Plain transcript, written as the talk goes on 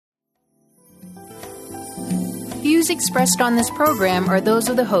views expressed on this program are those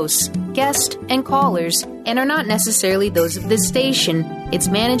of the hosts, guests, and callers, and are not necessarily those of this station, its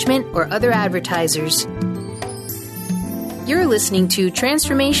management, or other advertisers. You're listening to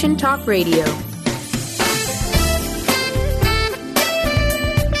Transformation Talk Radio.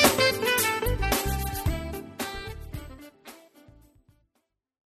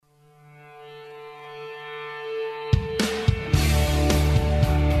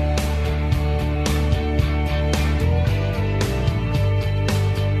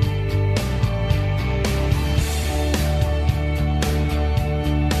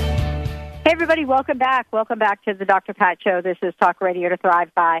 Everybody, welcome back. Welcome back to the Dr. Pat Show. This is Talk Radio to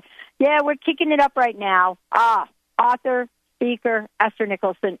Thrive By. Yeah, we're kicking it up right now. Author, speaker, Ester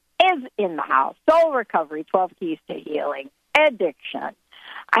Nicholson is in the house. Soul Recovery, 12 Keys to Healing, Addiction.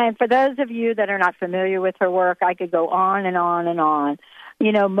 And for those of you that are not familiar with her work, I could go on and on and on.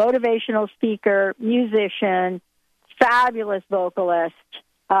 You know, motivational speaker, musician, fabulous vocalist,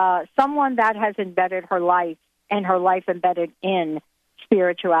 someone that has embedded her life and her life embedded in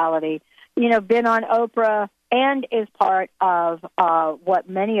spirituality. You know, been on Oprah and is part of what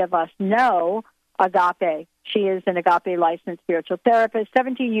many of us know, Agape. She is an Agape licensed spiritual therapist,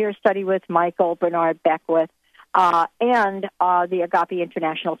 17-year study with Michael Bernard Beckwith, and the Agape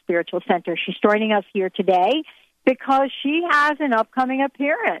International Spiritual Center. She's joining us here today because she has an upcoming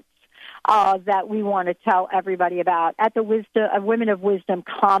appearance that we want to tell everybody about at the Women of Wisdom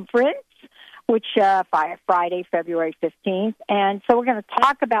Conference, which Friday, February 15th. And so we're going to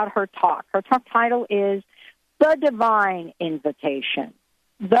talk about her talk. Her talk title is The Divine Invitation.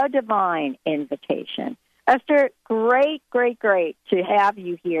 The Divine Invitation. Esther, great to have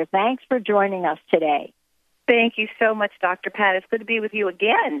you here. Thanks for joining us today. Thank you so much, Dr. Pat. It's good to be with you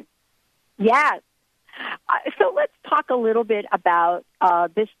again. Yes. So let's talk a little bit about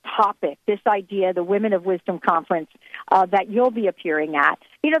this topic, this idea, the Women of Wisdom Conference that you'll be appearing at.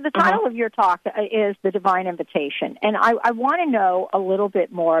 You know, the title of your talk is The Divine Invitation, and I want to know a little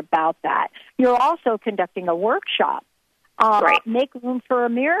bit more about that. You're also conducting a workshop, right. Make Room for a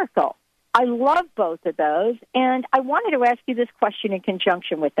Miracle. I love both of those, and I wanted to ask you this question in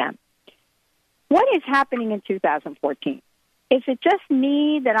conjunction with them. What is happening in 2014? Is it just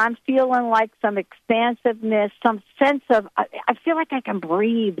me that I'm feeling like some expansiveness, some sense of, I feel like I can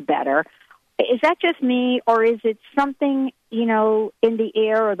breathe better? Is that just me, or is it something, you know, in the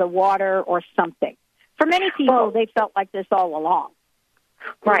air or the water or something? For many people, they felt like this all along.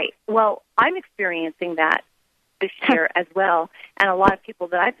 Right. Well, I'm experiencing that this year as well, and a lot of people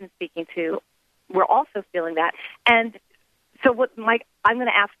that I've been speaking to were also feeling that. And so what, Mike, I'm going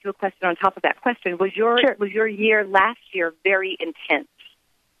to ask you a question on top of that question. Was your year last year very intense?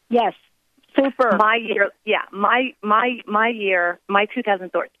 Yes, super. My year, yeah, my year, my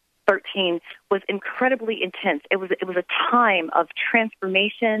 2013 was incredibly intense. It was a time of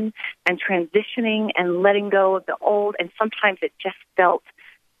transformation and transitioning and letting go of the old, and sometimes it just felt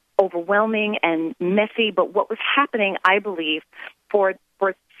overwhelming and messy. But what was happening, I believe, for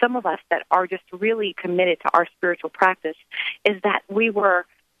some of us that are just really committed to our spiritual practice, is that we were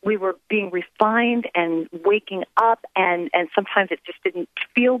being refined and waking up, and sometimes it just didn't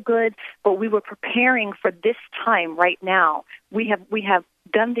feel good, but we were preparing for this time right now. We have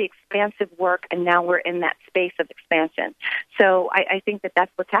done the expansive work, and now we're in that space of expansion. So I think that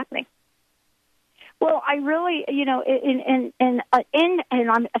that's what's happening. Well, I really, you know, and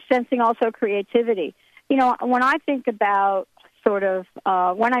I'm sensing also creativity. You know, when I think about sort of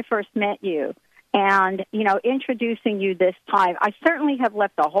when I first met you and, you know, introducing you this time, I certainly have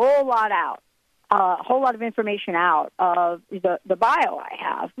left a whole lot out, a whole lot of information out of the bio I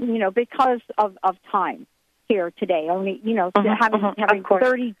have, you know, because of time here today. Only, you know, having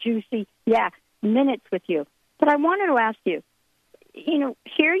 30 juicy, minutes with you. But I wanted to ask you, you know,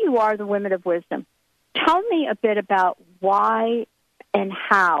 here you are, the Women of Wisdom. Tell me a bit about why and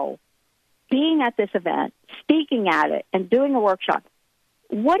how being at this event, speaking at it, and doing a workshop,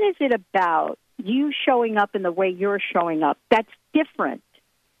 what is it about you showing up in the way you're showing up that's different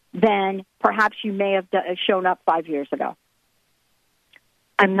than perhaps you may have shown up 5 years ago?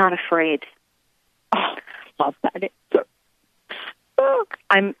 I'm not afraid. Oh, love that.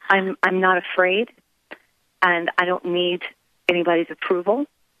 I'm not afraid, and I don't need anybody's approval.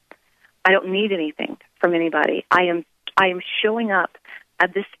 I don't need anything from anybody. I am showing up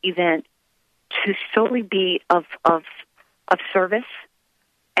at this event to solely be of service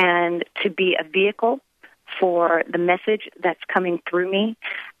and to be a vehicle for the message that's coming through me,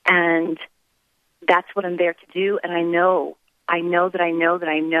 and that's what I'm there to do. And I know I know that I know that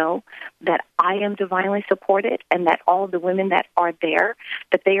I know that I am divinely supported, and that all of the women that are there,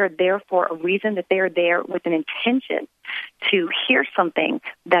 that they are there for a reason, that they are there with an intention to hear something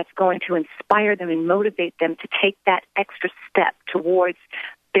that's going to inspire them and motivate them to take that extra step towards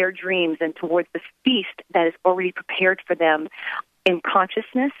their dreams and towards the feast that is already prepared for them in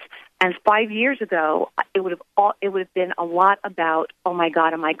consciousness. And 5 years ago, it would have been a lot about, oh my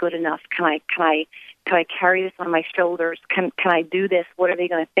God, am I good enough? Can I carry this on my shoulders? Can I do this? What are they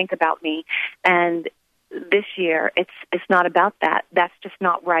going to think about me? And this year, it's not about that. That's just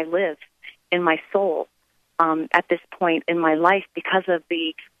not where I live in my soul at this point in my life, because of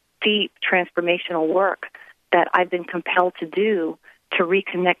the deep transformational work that I've been compelled to do to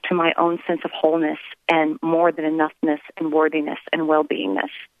reconnect to my own sense of wholeness and more than enoughness and worthiness and well-beingness.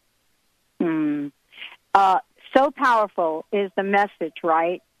 So powerful is the message,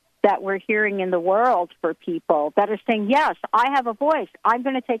 right, that we're hearing in the world for people that are saying, yes, I have a voice. I'm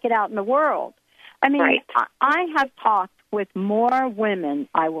going to take it out in the world. I mean, right. I have talked with more women,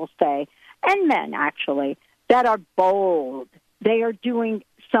 I will say, and men, actually, that are bold. They are doing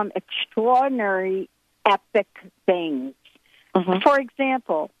some extraordinary, epic things. Mm-hmm. For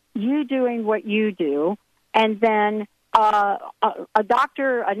example, you doing what you do, and then a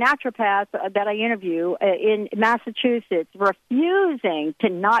doctor, a naturopath that I interview in Massachusetts, refusing to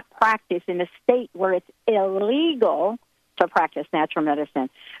not practice in a state where it's illegal to practice natural medicine.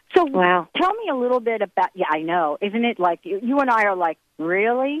 So wow. Tell me a little bit about, yeah, I know. Isn't it like, you and I are like,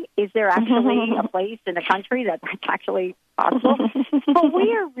 really? Is there actually a place in the country that's actually possible? But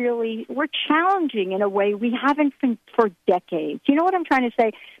we're challenging in a way we haven't been for decades. You know what I'm trying to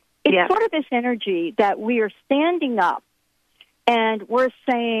say? It's sort of this energy that we are standing up and we're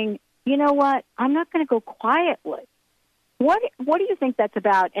saying, you know what, I'm not going to go quietly. What do you think that's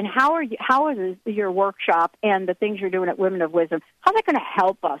about, and how is your workshop and the things you're doing at Women of Wisdom, how's that going to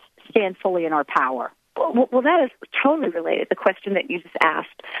help us stand fully in our power? Well, that is totally related, the question that you just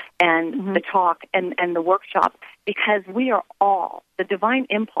asked, and mm-hmm. the talk and the workshop, because we are all, the divine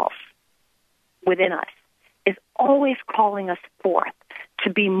impulse within us is always calling us forth to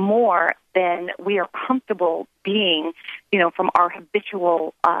be more than we are comfortable being, from our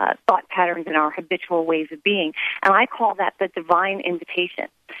habitual thought patterns and our habitual ways of being. And I call that the divine invitation.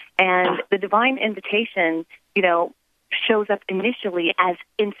 And the divine invitation, shows up initially as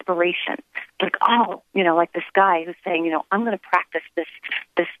inspiration. Like, like this guy who's saying, I'm going to practice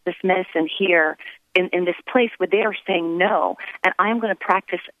this medicine here in this place where they are saying no, and I'm going to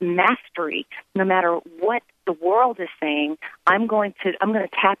practice mastery no matter what the world is saying. I'm going to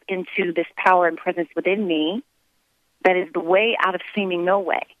tap into this power and presence within me that is the way out of seeming no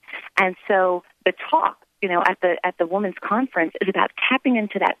way. And so the talk, at the women's conference is about tapping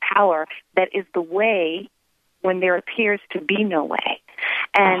into that power that is the way when there appears to be no way,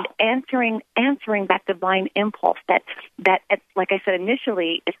 and answering that divine impulse that, like I said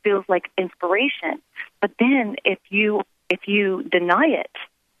initially, it feels like inspiration, but then if you deny it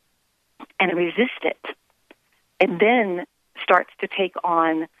and resist it, it then starts to take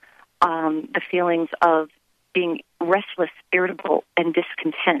on the feelings of being restless, irritable, and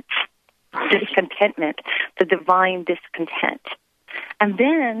discontentment, the divine discontent. And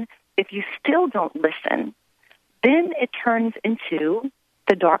then if you still don't listen, then it turns into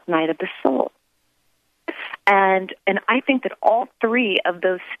the dark night of the soul. And I think that all three of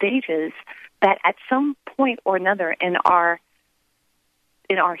those stages, that at some point or another in our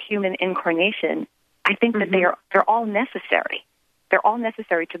human incarnation, I think that they're all necessary. They're all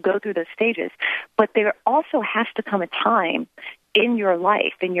necessary to go through those stages. But there also has to come a time in your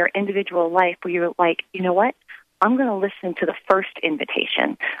life, in your individual life, where you're like, you know what? I'm going to listen to the first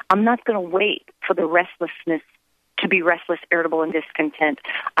invitation. I'm not going to wait for the restlessness to be restless, irritable, and discontent.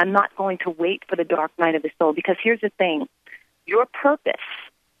 I'm not going to wait for the dark night of the soul, because here's the thing. Your purpose,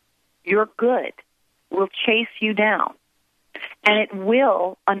 your good, will chase you down, and it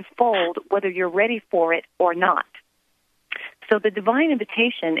will unfold whether you're ready for it or not. So the divine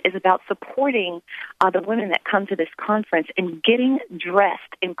invitation is about supporting the women that come to this conference in getting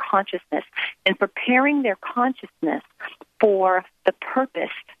dressed in consciousness and preparing their consciousness for the purpose,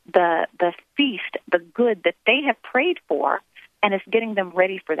 the feast, the good that they have prayed for, and it's getting them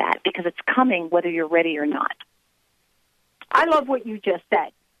ready for that, because it's coming whether you're ready or not. I love what you just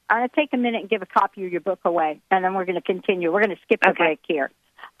said. I'm going to take a minute and give a copy of your book away, and then we're going to continue. We're going to skip the break here.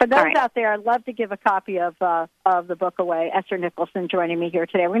 For those out there, I'd love to give a copy of the book away. Ester Nicholson joining me here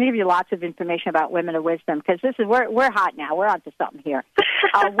today. We're going to give you lots of information about Women of Wisdom, because we're hot now. We're on to something here.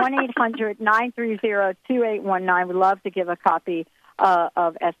 1-800-930-2819. We'd love to give a copy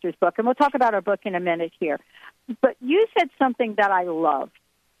of Esther's book, and we'll talk about our book in a minute here. But you said something that I love.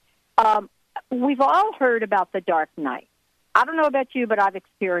 We've all heard about the dark night. I don't know about you, but I've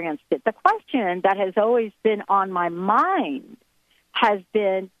experienced it. The question that has always been on my mind has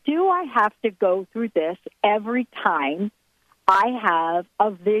been, do I have to go through this every time I have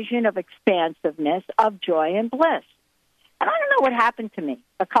a vision of expansiveness, of joy and bliss? And I don't know what happened to me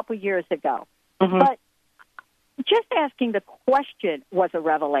a couple years ago, but just asking the question was a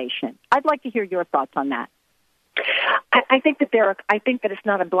revelation. I'd like to hear your thoughts on that. I think that it's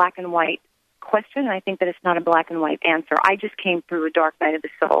not a black and white question, and I think that it's not a black and white answer. I just came through a dark night of the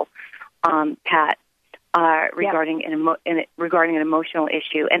soul, Pat, regarding regarding an emotional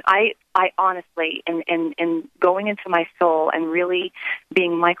issue, and I honestly, in going into my soul and really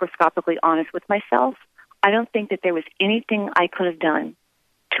being microscopically honest with myself, I don't think that there was anything I could have done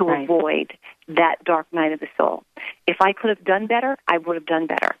to avoid that dark night of the soul. If I could have done better, I would have done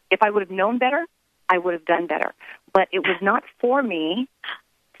better. If I would have known better, I would have done better. But it was not for me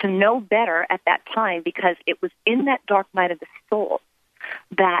to know better at that time, because it was in that dark night of the soul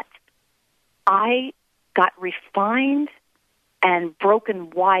that I got refined and broken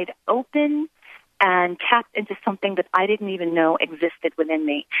wide open and tapped into something that I didn't even know existed within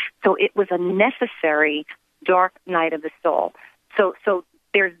me. So it was a necessary dark night of the soul. So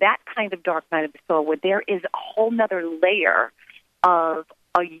there's that kind of dark night of the soul where there is a whole nother layer of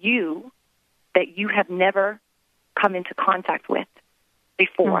a you that you have never come into contact with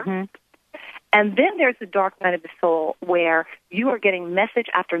before. And then there's the dark night of the soul where you are getting message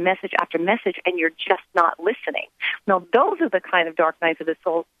after message after message and you're just not listening. Now, those are the kind of dark nights of the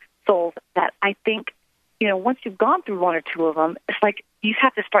souls that I think, once you've gone through one or two of them, it's like you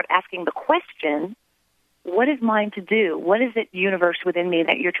have to start asking the question, what is mine to do? What is it, universe, within me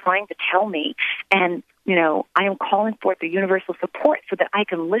that you're trying to tell me? And, I am calling forth the universal support so that I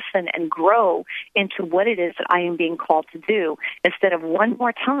can listen and grow into what it is that I am being called to do, instead of one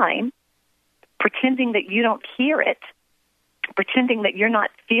more time pretending that you don't hear it, pretending that you're not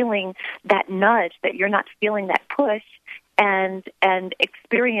feeling that nudge, that you're not feeling that push, and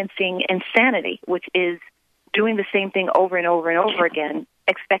experiencing insanity, which is doing the same thing over and over and over again,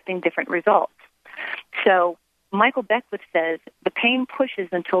 expecting different results. So Michael Beckwith says, the pain pushes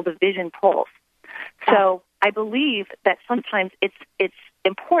until the vision pulls. So I believe that sometimes it's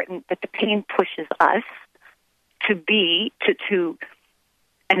important that the pain pushes us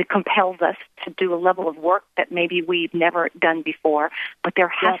and it compels us to do a level of work that maybe we've never done before. But there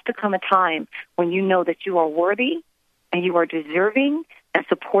has to come a time when you know that you are worthy and you are deserving and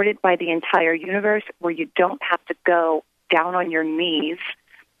supported by the entire universe, where you don't have to go down on your knees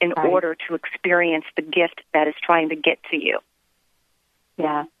in order to experience the gift that is trying to get to you.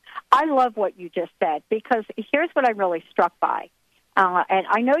 Yeah. I love what you just said, because here's what I'm really struck by. And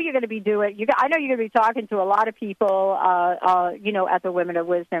I know you're going to be I know you're going to be talking to a lot of people, at the Women of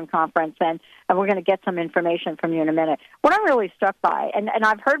Wisdom conference, and we're going to get some information from you in a minute. What I'm really struck by, and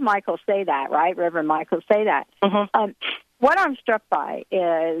I've heard Michael say that, right? Reverend Michael say that. What I'm struck by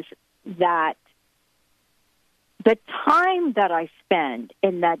is that the time that I spend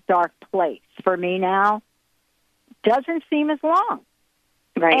in that dark place for me now doesn't seem as long.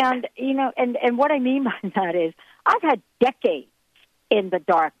 Right. And, and what I mean by that is I've had decades in the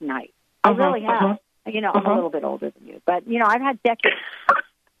dark night. I really have. I'm a little bit older than you, but, I've had decades.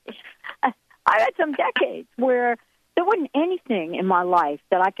 I've had some decades where there wasn't anything in my life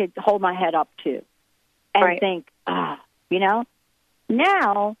that I could hold my head up to and think,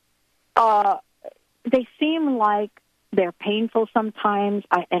 now they seem like they're painful sometimes,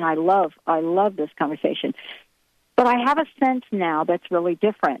 and I love this conversation. But I have a sense now that's really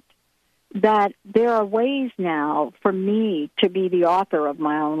different, that there are ways now for me to be the author of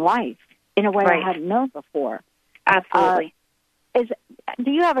my own life in a way I hadn't known before. Absolutely.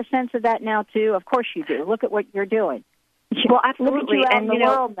 Do you have a sense of that now, too? Of course you do. Look at what you're doing. Well, absolutely. Look at you out in the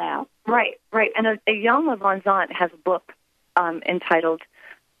world now. Right. And a young Van Zandt has a book entitled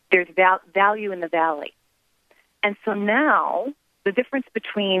There's Value in the Valley. And so now, the difference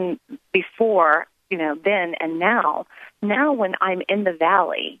between before, then and now when I'm in the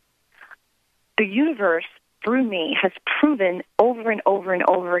valley, the universe through me has proven over and over and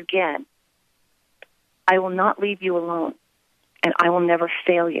over again, I will not leave you alone, and I will never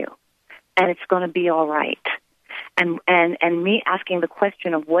fail you, and it's going to be all right. And me asking the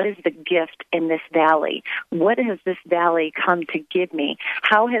question of what is the gift in this valley? What has this valley come to give me?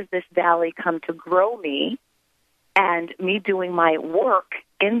 How has this valley come to grow me? And me doing my work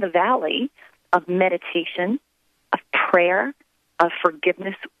in the valley of meditation, of prayer, of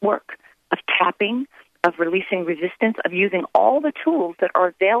forgiveness work, of tapping, of releasing resistance, of using all the tools that are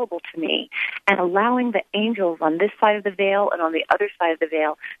available to me and allowing the angels on this side of the veil and on the other side of the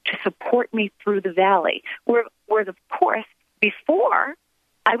veil to support me through the valley. Whereas, of course, before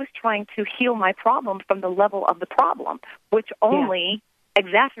I was trying to heal my problem from the level of the problem, which only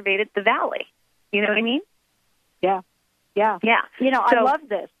exacerbated the valley. You know what I mean? Yeah. Yeah. Yeah. You know, I love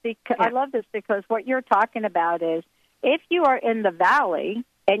this because what you're talking about is if you are in the valley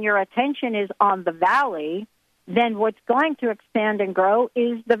and your attention is on the valley, then what's going to expand and grow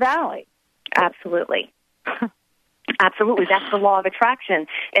is the valley. Absolutely. Absolutely. That's the law of attraction.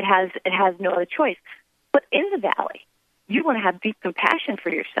 It has no other choice. But in the valley, you want to have deep compassion for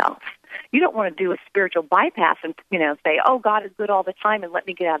yourself. You don't want to do a spiritual bypass and, say, oh, God is good all the time and let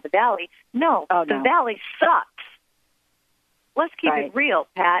me get out of the valley. No, the valley sucks. Let's keep it real,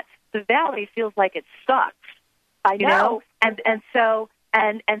 Pat. The valley feels like it sucks. I know.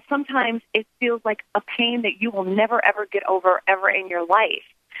 And sometimes it feels like a pain that you will never, ever get over ever in your life.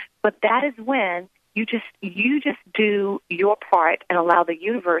 But that is when you just do your part and allow the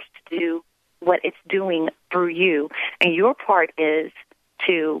universe to do what it's doing through you. And your part is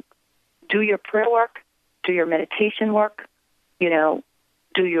to do your prayer work, do your meditation work, do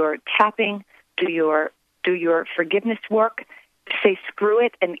your tapping, do your forgiveness work, say screw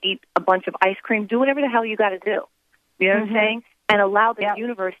it and eat a bunch of ice cream, do whatever the hell you got to do. You know what I'm saying? And allow the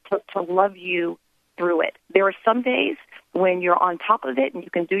universe to love you through it. There are some days when you're on top of it and you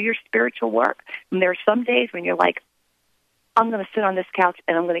can do your spiritual work, and there are some days when you're like, I'm going to sit on this couch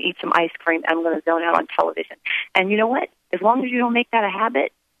and I'm going to eat some ice cream and I'm going to zone out on television. And you know what? As long as you don't make that a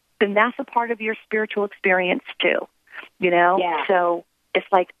habit, then that's a part of your spiritual experience too. Yeah. So it's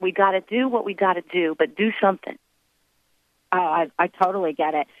like we got to do what we got to do, but do something. Oh, I totally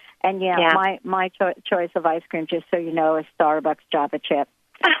get it. And my choice of ice cream, just so you know, is Starbucks Java Chip.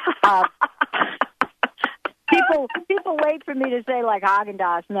 People wait for me to say like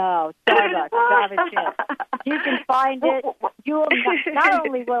Haagen-Dazs. No, Starbucks Java Chip. You can find it. Not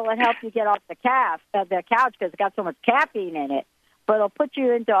only will it help you get off the couch because it's got so much caffeine in it, but it'll put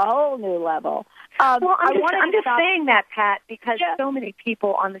you into a whole new level. I'm just saying that, Pat, because so many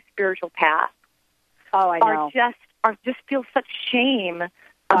people on the spiritual path are just feel such shame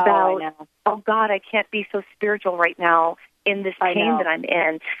about, oh God, I can't be so spiritual right now in this pain that I'm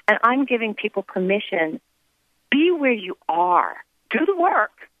in. And I'm giving people permission. Be where you are. Do the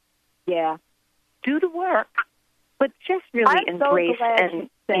work. Yeah. Do the work. But just really embrace and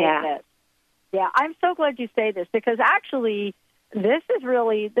this. Yeah, I'm so glad you say this because actually this is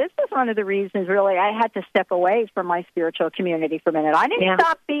one of the reasons really I had to step away from my spiritual community for a minute. I didn't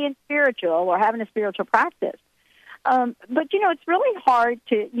stop being spiritual or having a spiritual practice. But, it's really hard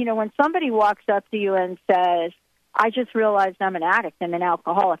to, when somebody walks up to you and says, I just realized I'm an addict and an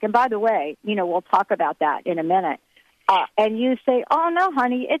alcoholic. And by the way, we'll talk about that in a minute. And you say, oh, no,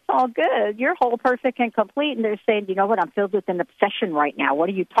 honey, it's all good. You're whole, perfect, and complete. And they're saying, you know what, I'm filled with an obsession right now. What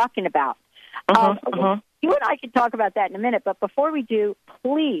are you talking about? You and I can talk about that in a minute. But before we do,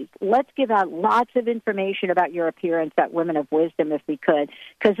 please, let's give out lots of information about your appearance at Women of Wisdom if we could,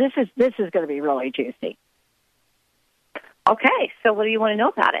 because this is going to be really juicy. Okay, so what do you want to know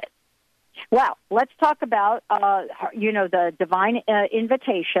about it? Well, let's talk about, the divine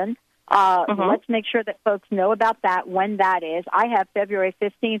invitation. Let's make sure that folks know about that, when that is. I have February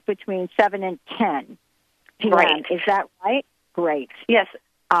 15th between 7 and 10 p.m. Right. Is that right? Great. Yes,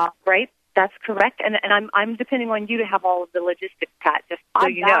 right. That's correct. And I'm depending on you to have all of the logistics, Pat, just so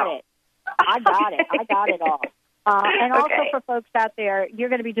you know. I got it all. And also for folks out there, you're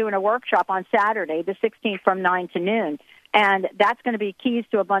going to be doing a workshop on Saturday, the 16th, from 9 to noon. And that's going to be Keys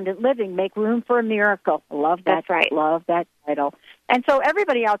to Abundant Living, Make Room for a Miracle. Love that. That's right. Love that title. And so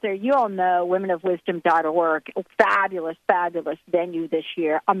everybody out there, you all know womenofwisdom.org. Fabulous, fabulous venue this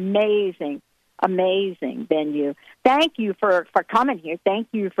year. Amazing, amazing venue. Thank you for coming here. Thank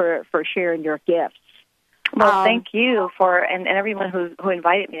you for sharing your gifts. Well, thank you and everyone who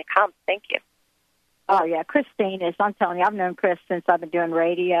invited me to come. Thank you. Oh, yeah, Christine I'm telling you, I've known Chris since I've been doing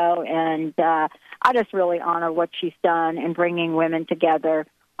radio, and I just really honor what she's done in bringing women together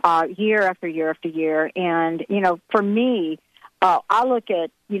year after year after year. And, for me, I look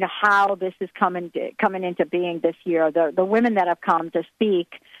at, how this is coming into being this year. The women that have come to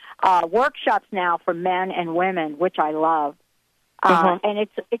speak, workshops now for men and women, which I love. And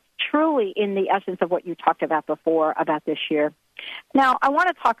it's truly in the essence of what you talked about before about this year. Now, I want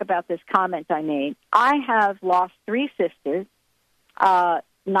to talk about this comment I made. I have lost 3 sisters,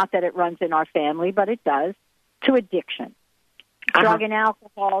 not that it runs in our family, but it does, to addiction. Drug and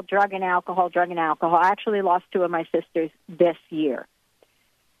alcohol, drug and alcohol, drug and alcohol. I actually lost 2 of my sisters this year.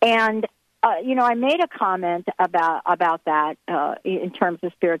 And I made a comment about that in terms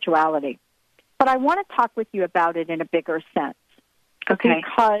of spirituality, but I want to talk with you about it in a bigger sense. Okay.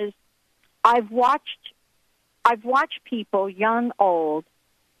 Because I've watched people, young, old,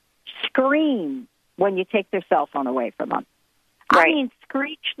 scream when you take their cell phone away from them. Right. I mean,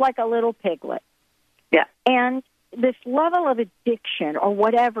 screech like a little piglet. Yeah. And this level of addiction or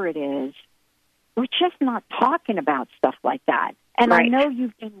whatever it is, we're just not talking about stuff like that. And Right. I know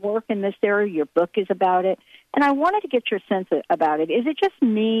you've been working this area. Your book is about it. And I wanted to get your sense about it. Is it just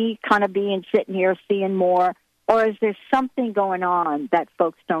me kind of sitting here seeing more, or is there something going on that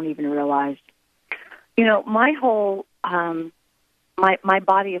folks don't even realize? My whole my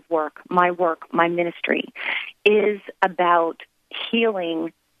body of work, my ministry, is about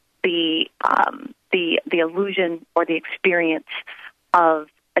healing the illusion or the experience of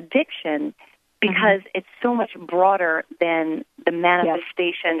addiction, because it's so much broader than the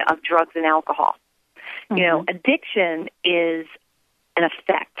manifestation of drugs and alcohol. Addiction is an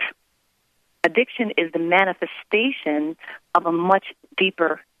effect. Addiction is the manifestation of a much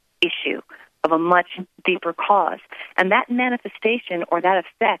deeper issue, of a much deeper cause. And that manifestation or that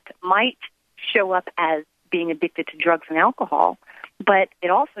effect might show up as being addicted to drugs and alcohol, but it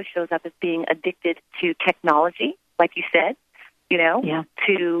also shows up as being addicted to technology, like you said,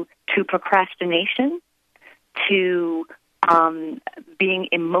 to procrastination, to being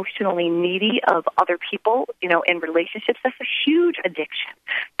emotionally needy of other people, in relationships. That's a huge addiction.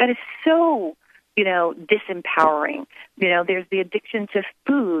 That is so, disempowering. There's the addiction to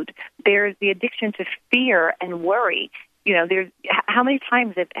food. There's the addiction to fear and worry. How many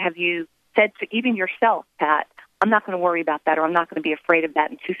times have you said to even yourself, Pat, I'm not going to worry about that, or I'm not going to be afraid of that,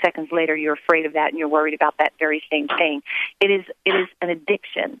 and 2 seconds later you're afraid of that and you're worried about that very same thing. It is an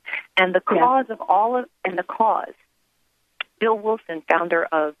addiction. And the cause of Bill Wilson, founder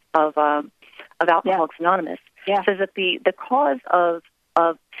of Alcoholics Anonymous, says that the cause of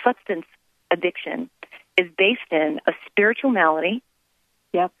substance addiction is based in a spiritual malady,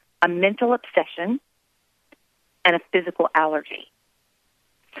 a mental obsession, and a physical allergy.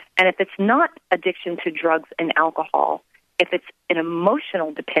 And if it's not addiction to drugs and alcohol, if it's an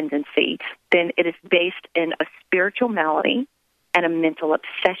emotional dependency, then it is based in a spiritual malady and a mental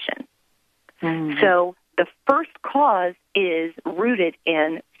obsession. Mm-hmm. So the first cause is rooted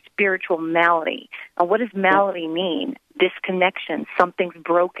in spiritual malady. Now, what does malady mean? Disconnection. Something's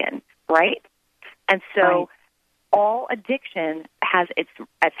broken, right? And so all addiction has its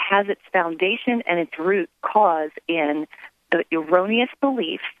foundation and its root cause in the erroneous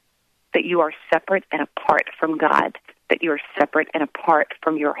belief that you are separate and apart from God, that you are separate and apart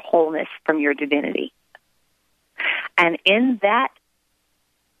from your wholeness, from your divinity. And in that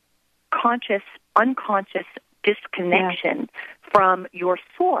unconscious disconnection from your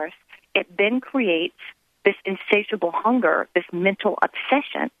source, it then creates this insatiable hunger, this mental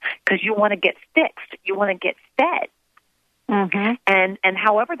obsession, because you want to get fixed, you want to get fed. Mm-hmm. And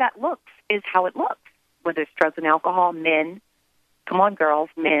however that looks is how it looks, whether it's drugs and alcohol, men, come on girls,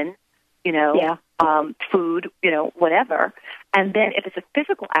 men, food, whatever. And then if it's a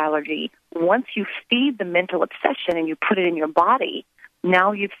physical allergy, once you feed the mental obsession and you put it in your body,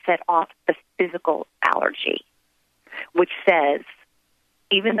 now you've set off the physical allergy, which says,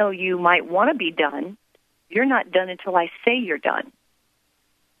 even though you might want to be done, you're not done until I say you're done.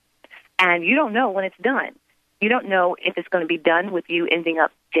 And you don't know when it's done. You don't know if it's going to be done with you ending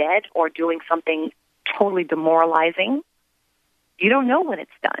up dead or doing something totally demoralizing. You don't know when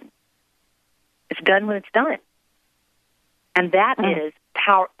it's done. It's done when it's done. And that is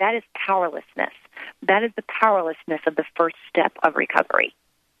power. That is powerlessness. That is the powerlessness of the first step of recovery.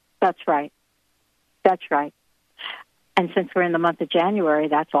 That's right. That's right. And since we're in the month of January,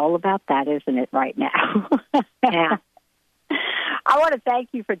 that's all about that, isn't it, right now? Yeah. I want to thank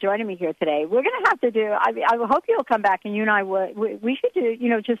you for joining me here today. We're going to have to do, I hope you'll come back and you and I we should do,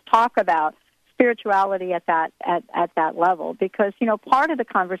 just talk about spirituality at that level, because, part of the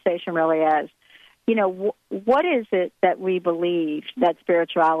conversation really is, what is it that we believe that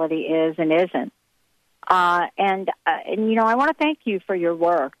spirituality is and isn't? And I want to thank you for your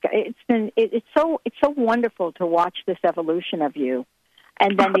work. It's so wonderful to watch this evolution of you,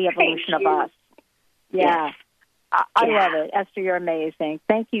 and then the evolution of us. Yeah. Yes. I love it. Esther, you're amazing.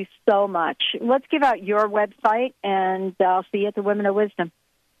 Thank you so much. Let's give out your website, and I'll see you at the Women of Wisdom.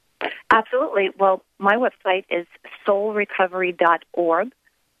 Absolutely. Well, my website is soulrecovery.org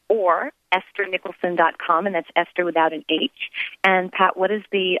or EsterNicholson.com, and that's Esther without an H. And, Pat, what is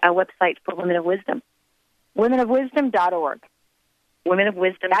the website for Women of Wisdom? WomenofWisdom.org.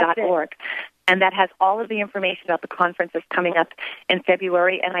 WomenofWisdom.org. and that has all of the information about the conference that's coming up in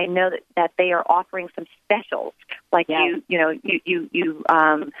February. And I know that they are offering some specials, like you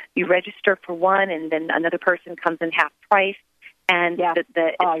register for one, and then another person comes in half price, and it's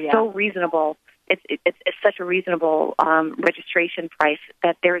so reasonable. It's such a reasonable registration price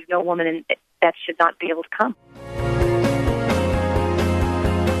that there is no woman that should not be able to come.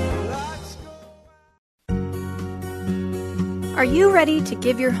 Are you ready to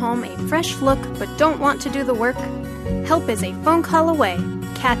give your home a fresh look but don't want to do the work? Help is a phone call away.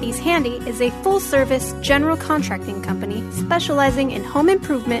 Kathy's Handy is a full-service general contracting company specializing in home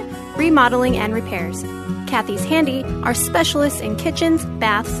improvement, remodeling, and repairs. Kathy's Handy are specialists in kitchens,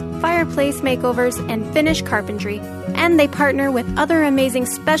 baths, fireplace makeovers, and finish carpentry, and they partner with other amazing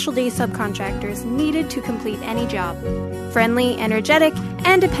specialty subcontractors needed to complete any job. Friendly, energetic,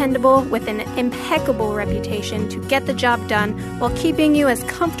 and dependable with an impeccable reputation to get the job done while keeping you as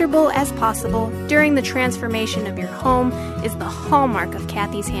comfortable as possible during the transformation of your home is the hallmark of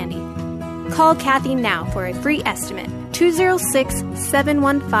Kathy's Handy. Call Kathy now for a free estimate.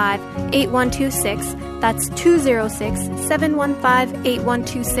 206-715-8126. That's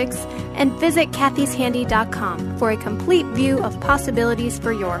 206-715-8126. And visit kathyshandy.com for a complete view of possibilities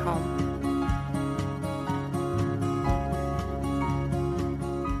for your home.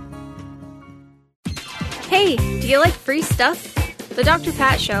 Hey, do you like free stuff? The Dr.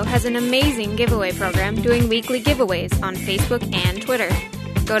 Pat Show has an amazing giveaway program doing weekly giveaways on Facebook and Twitter.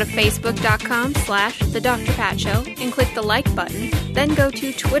 Go to facebook.com/The Dr. Pat Show and click the like button. Then go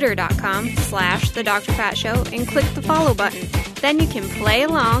to twitter.com/The Dr. Pat Show and click the follow button. Then you can play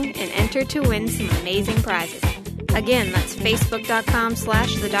along and enter to win some amazing prizes. Again, that's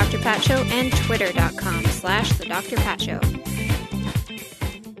facebook.com/The Dr. Pat Show and twitter.com/The Dr. Pat Show.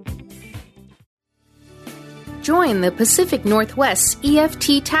 Join the Pacific Northwest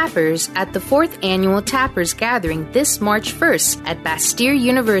EFT Tappers at the 4th Annual Tappers Gathering this March 1st at Bastyr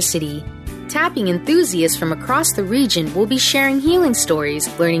University. Tapping enthusiasts from across the region will be sharing healing stories,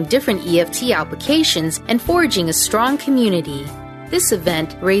 learning different EFT applications, and forging a strong community. This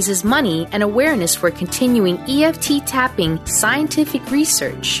event raises money and awareness for continuing EFT tapping scientific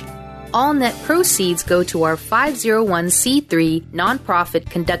research. All net proceeds go to our 501c3 nonprofit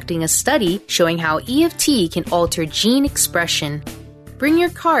conducting a study showing how EFT can alter gene expression. Bring your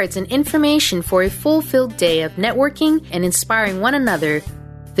cards and information for a fulfilled day of networking and inspiring one another.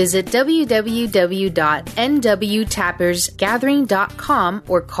 Visit www.nwtappersgathering.com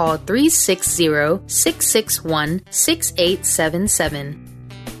or call 360-661-6877.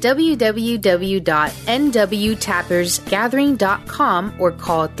 www.nwtappersgathering.com or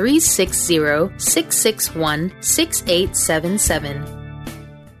call 360-661-6877.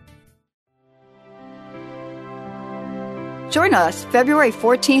 Join us February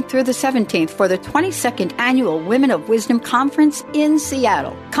 14th through the 17th for the 22nd Annual Women of Wisdom Conference in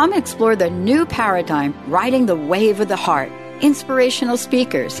Seattle. Come explore the new paradigm, riding the wave of the heart. Inspirational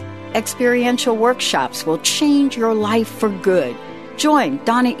speakers, experiential workshops will change your life for good. Join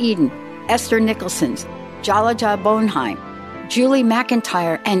Donna Eden, Esther Nicholson, Jalaja Bonheim, Julie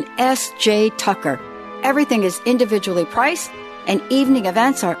McIntyre, and S.J. Tucker. Everything is individually priced, and evening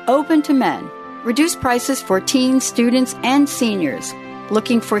events are open to men. Reduced prices for teens, students, and seniors.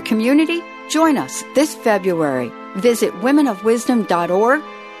 Looking for community? Join us this February. Visit womenofwisdom.org.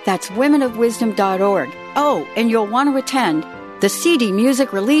 That's womenofwisdom.org. Oh, and you'll want to attend the CD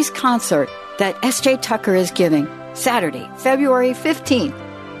Music Release Concert that S.J. Tucker is giving Saturday, February 15th.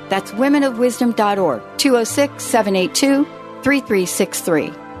 That's womenofwisdom.org,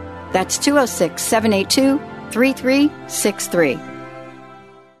 206-782-3363. That's 206-782-3363.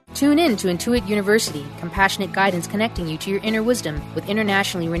 Tune in to Intuit University, compassionate guidance connecting you to your inner wisdom with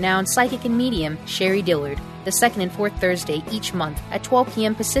internationally renowned psychic and medium Sherry Dillard, the second and fourth Thursday each month at 12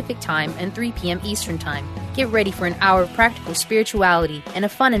 p.m. Pacific Time and 3 p.m. Eastern Time. Get ready for an hour of practical spirituality and a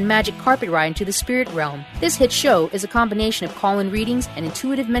fun and magic carpet ride into the spirit realm. This hit show is a combination of call-in readings and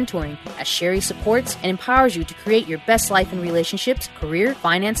intuitive mentoring as Sherry supports and empowers you to create your best life in relationships, career,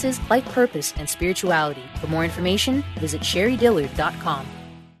 finances, life purpose, and spirituality. For more information, visit sherrydillard.com.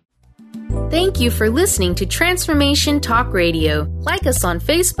 Thank you for listening to Transformation Talk Radio. Like us on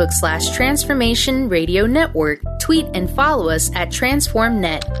Facebook/Transformation Radio Network. Tweet and follow us at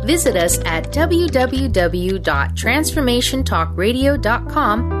TransformNet. Visit us at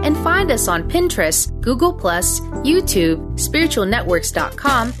www.transformationtalkradio.com and find us on Pinterest, Google+, YouTube,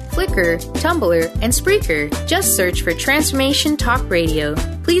 spiritualnetworks.com, Flickr, Tumblr, and Spreaker. Just search for Transformation Talk Radio.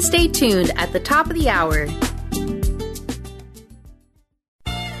 Please stay tuned at the top of the hour.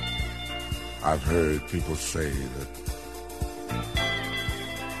 I've heard people say that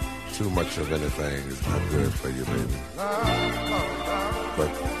too much of anything is not good for you, baby. But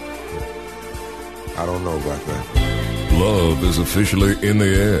I don't know about that. Love is officially in the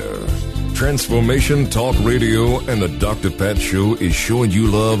air. Transformation Talk Radio and the Dr. Pat Show is showing you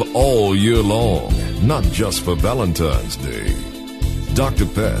love all year long, not just for Valentine's Day. Dr.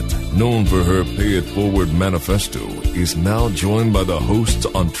 Pat, known for her Pay It Forward manifesto, is now joined by the hosts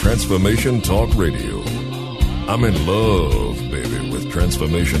on Transformation Talk Radio. I'm in love, baby, with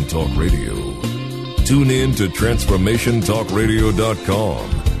Transformation Talk Radio. Tune in to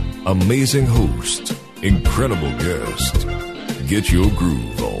TransformationTalkRadio.com. Amazing host, incredible guest. Get your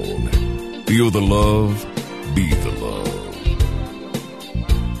groove on. Feel the love, be the love.